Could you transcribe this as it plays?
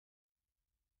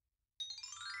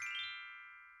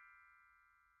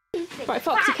Right,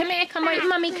 Foxy, come here, come with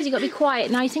Mummy, because you've got to be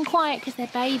quiet, nice and quiet, because they're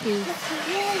babies.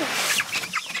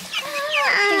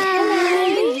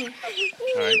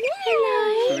 Right.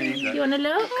 Hello. You want to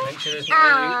look? Make sure there's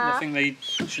nothing they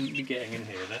shouldn't be getting in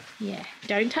here, though. Yeah,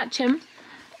 don't touch them.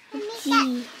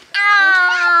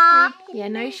 Yeah,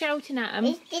 no shouting at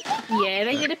them. Yeah,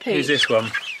 they did a poo. Who's this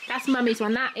one? That's Mummy's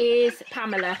one. That is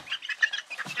Pamela.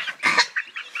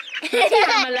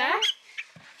 Pamela.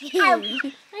 Hello.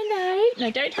 No,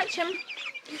 don't touch him.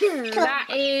 That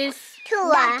is...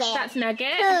 That's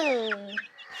Nugget.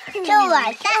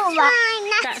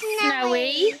 That's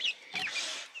Snowy.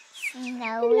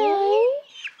 Hello.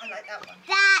 I like that one.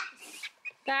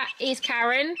 That is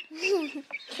Karen.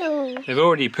 They've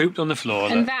already pooped on the floor.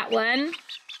 And that one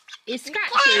is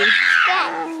Scratchy.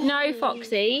 No,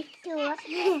 Foxy. Hello.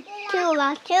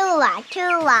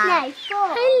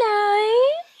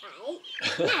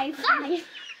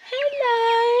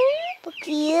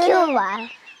 Hello.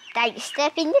 Don't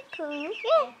step in the pool.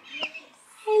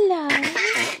 Hello.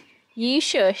 You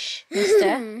shush,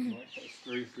 mister.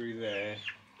 Screw through there.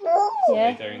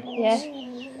 Yeah. Don't. Yeah.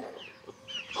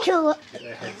 Get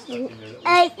their head stuck in the little...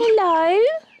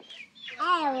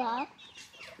 Hello.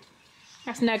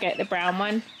 That's Nugget, the brown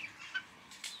one.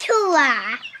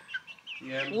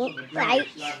 Yeah,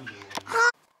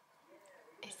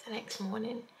 It's the next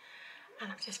morning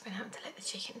and I've just been out to let the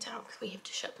chickens out because we have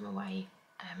to shut them away.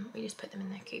 We just put them in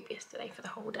their coop yesterday for the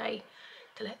whole day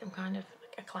to let them kind of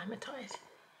like acclimatise.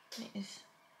 And it is,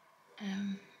 I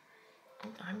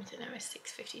don't know, it's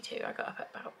 6:52. I got up at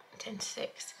about 10 to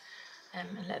 6 and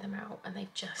let them out, and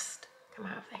they've just come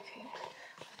out of their coop.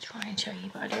 I'll try and show you,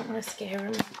 but I don't want to scare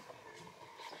them.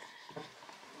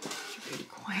 It's really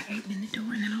quiet opening the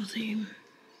door and then I'll zoom.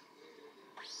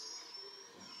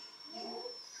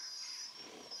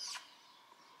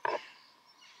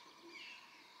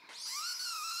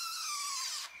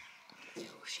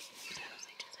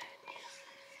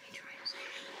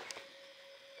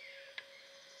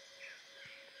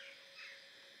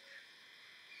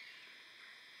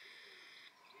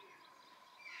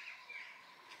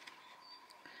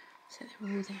 So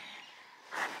they're all there.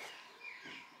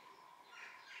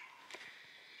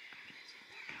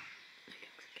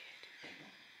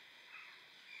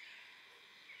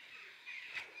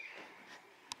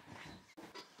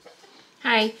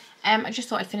 Hey, I just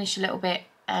thought I'd finish a little bit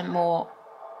more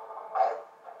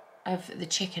of the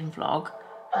chicken vlog.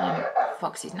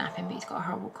 Foxy's napping, but he's got a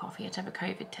horrible cough. He had to have a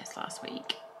COVID test last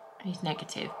week. He's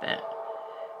negative, but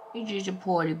he's just a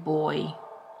poorly boy.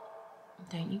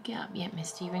 Don't you get up yet,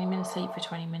 mister? You've only been asleep for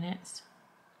 20 minutes.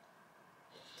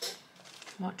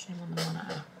 I'm watching him on the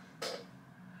monitor.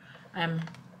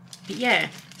 But yeah,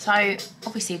 so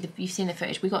obviously you've seen the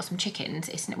footage. We got some chickens.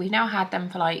 We've now had them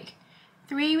for like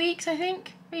 3 weeks, I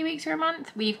think. 3 weeks or a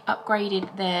month. We've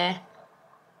upgraded their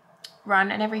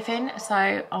run and everything.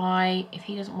 So if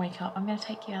he doesn't wake up, I'm going to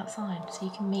take you outside so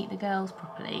you can meet the girls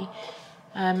properly.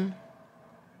 And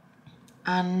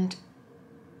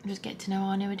just get to know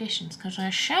our new additions because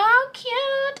they're so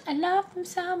cute. I love them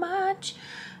so much.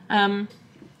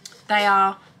 They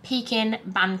are Pekin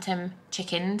Bantam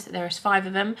chickens. There's 5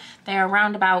 of them. They are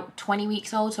around about 20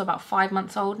 weeks old, so about 5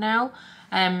 months old now.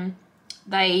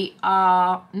 They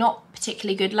are not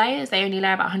particularly good layers. They only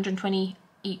lay about 120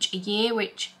 each a year,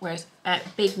 whereas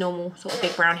big normal sort of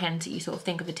big brown hens that you sort of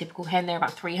think of a typical hen, they're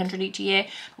about 300 each a year.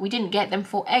 But we didn't get them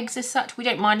for eggs as such. We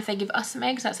don't mind if they give us some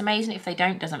eggs. That's amazing. If they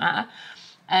don't, doesn't matter.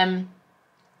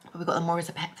 But we got them more as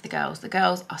a pet for the girls. The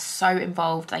girls are so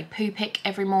involved. They poo pick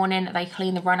every morning. They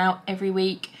clean the run out every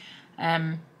week.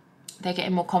 They're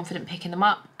getting more confident picking them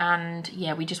up. And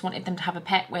yeah, we just wanted them to have a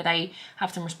pet where they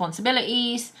have some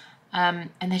responsibilities. And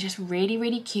they're just really,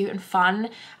 really cute and fun.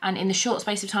 And in the short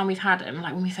space of time we've had them,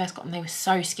 like when we first got them, they were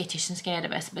so skittish and scared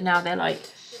of us. But now they're like,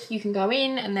 you can go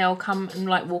in and they'll come and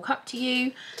like walk up to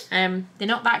you. They're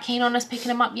not that keen on us picking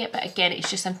them up yet, but again, it's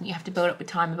just something you have to build up with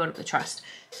time and build up the trust.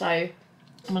 So I'm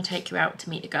gonna take you out to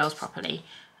meet the girls properly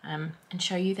and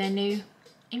show you their new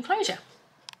enclosure.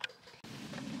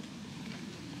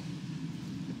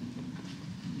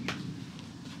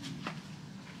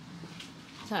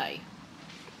 So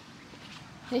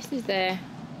this is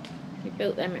we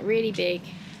built them a really big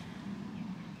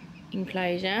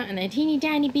enclosure and they're teeny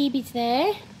tiny babies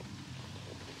there.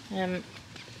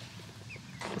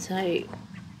 So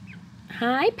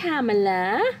hi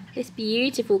Pamela. This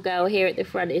beautiful girl here at the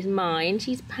front is mine.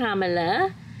 She's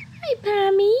Pamela. Hi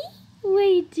Pammy. What are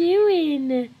you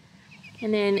doing?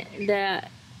 And then the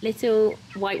little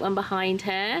white one behind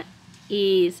her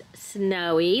is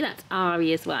Snowy. That's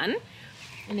Aria's one.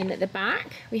 And then at the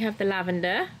back we have the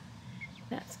lavender.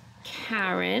 That's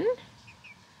Karen.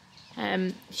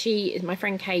 My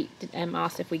friend Kate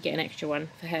asked if we'd get an extra one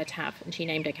for her to have, and she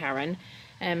named her Karen.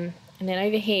 And then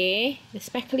over here, the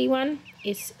speckly one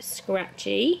is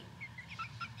Scratchy.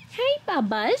 Hey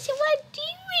Bubbas, what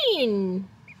doing?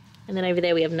 And then over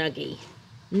there we have Nuggy.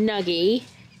 Nuggy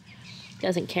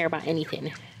doesn't care about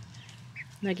anything.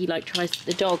 Nuggy tries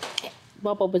the dog.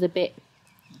 Bob was a bit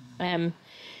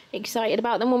excited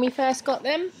about them when we first got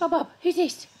them. Bob, who's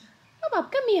this?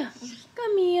 Bob, come here.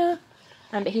 Come here.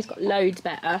 But he's got loads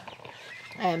better.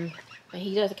 But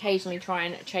he does occasionally try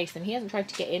and chase them. He hasn't tried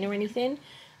to get in or anything.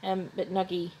 But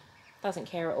Nuggy doesn't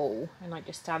care at all. And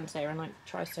just stands there and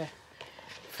tries to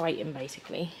fight him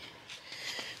basically.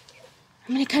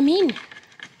 I'm gonna come in.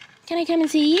 Can I come and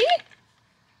see you?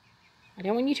 I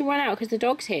don't want you to run out because the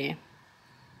dog's here.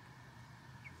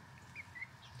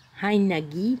 Hi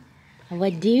Nuggy.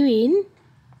 What doing?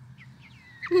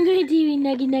 What doing,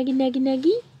 Nuggy, Nuggy, Nuggy,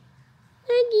 Nuggy?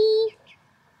 Nuggy.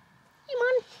 Come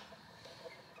on.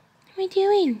 What are we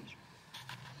doing?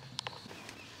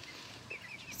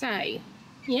 So,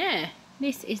 yeah,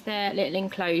 this is their little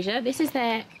enclosure. This is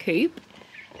their coop.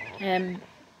 And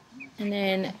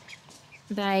then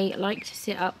they like to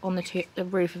sit up on the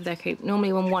roof of their coop.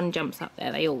 Normally when one jumps up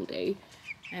there, they all do.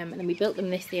 And then we built them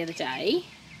this the other day.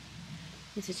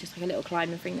 This is just a little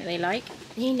climbing thing that they like.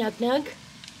 Hey, Nug Nug.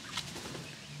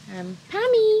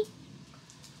 Pammy.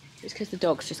 It's because the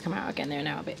dog's just come out again.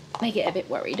 They get a bit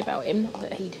worried about him,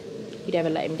 that he'd ever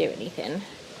let him do anything.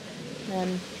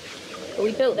 But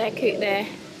we built their coop there,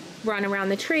 run around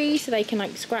the tree so they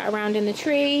can scrat around in the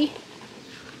tree.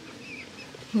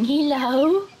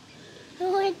 Hello.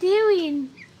 What are you doing?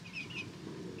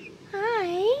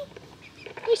 Hi.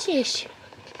 What's this?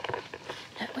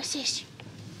 Look, what's this?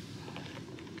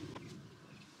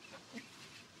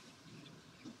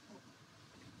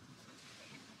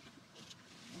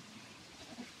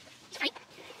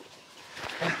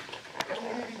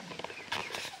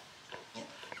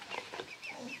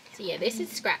 So yeah, this is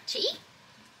Scratchy.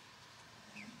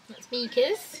 That's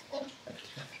Mika's.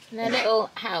 And their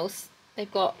little house, they've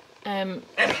got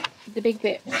the big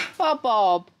bit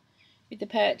Bob with the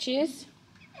perches.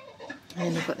 And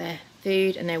then they've got their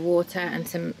food and their water and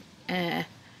some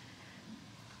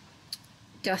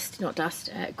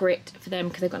grit for them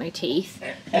because they've got no teeth.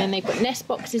 And then they've got nest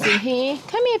boxes in here.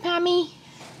 Come here, Pammy.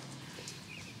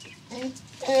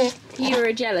 You're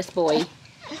a jealous boy.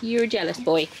 You're a jealous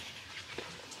boy.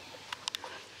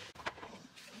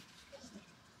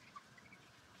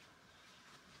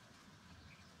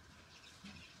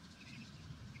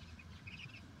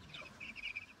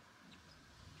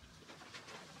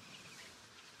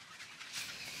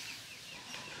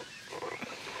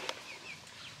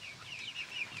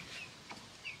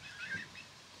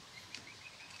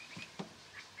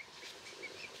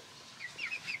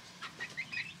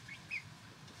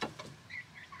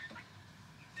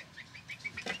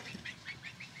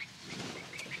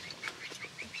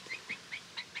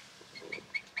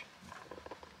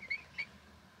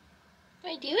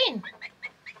 What are you doing?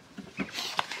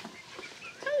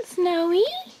 Hi, Snowy.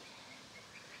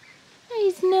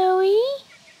 Hi, Snowy.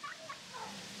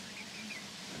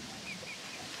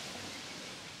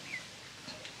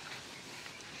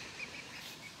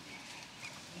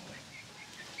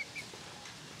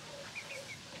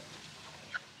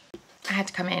 I had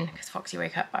to come in because Foxy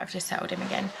woke up, but I've just settled him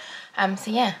again.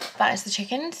 So yeah, that is the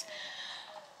chickens.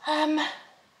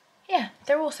 Yeah,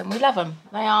 they're awesome. We love them.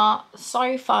 They are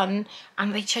so fun,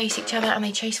 and they chase each other and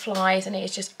they chase flies, and it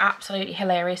is just absolutely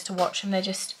hilarious to watch them. They're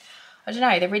just, I don't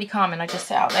know, they're really calming. I just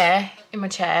sit out there in my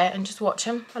chair and just watch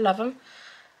them. I love them.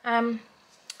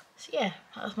 So yeah,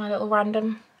 that was my little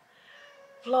random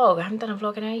vlog. I haven't done a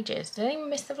vlog in ages. Did anyone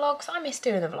miss the vlogs? I miss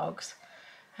doing the vlogs.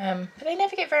 But they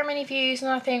never get very many views,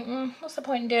 and I think, what's the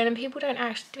point in doing them? People don't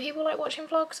actually, do people like watching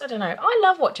vlogs? I don't know. I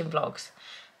love watching vlogs.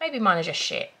 Maybe mine are just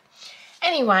shit.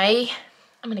 Anyway,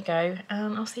 I'm gonna go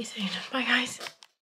and I'll see you soon. Bye guys.